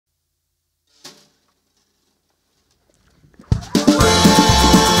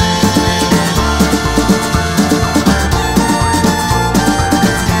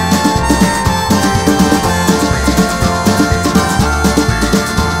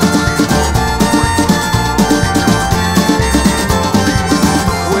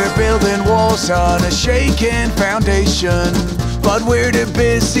on a shaken foundation, but we're too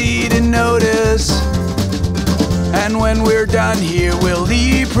busy to notice. And when we're done here, we'll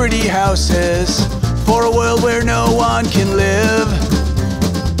leave pretty houses for a world where no one can live.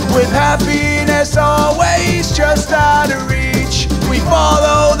 With happiness always just out of reach, we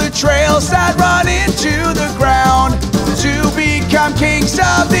follow the trails that run into the ground. To become kings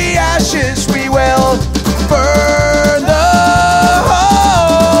of the ashes, we will burn the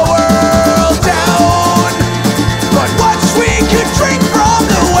whole world down. But once we could drink from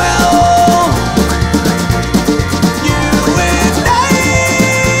the well, you and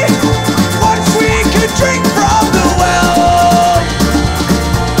I, once we could drink from the well,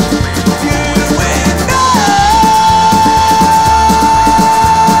 you and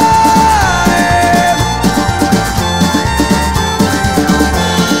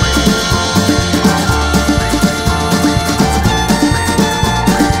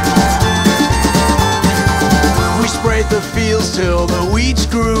the fields till the weeds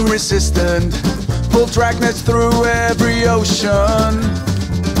grew resistant, pulled dragnets through every ocean,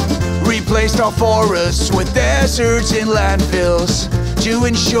 replaced our forests with deserts and landfills to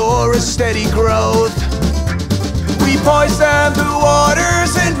ensure a steady growth. We poisoned the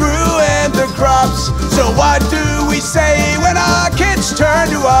waters and ruined the crops. So what do we say when our kids turn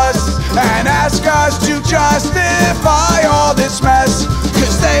to us and ask us to justify all this mess?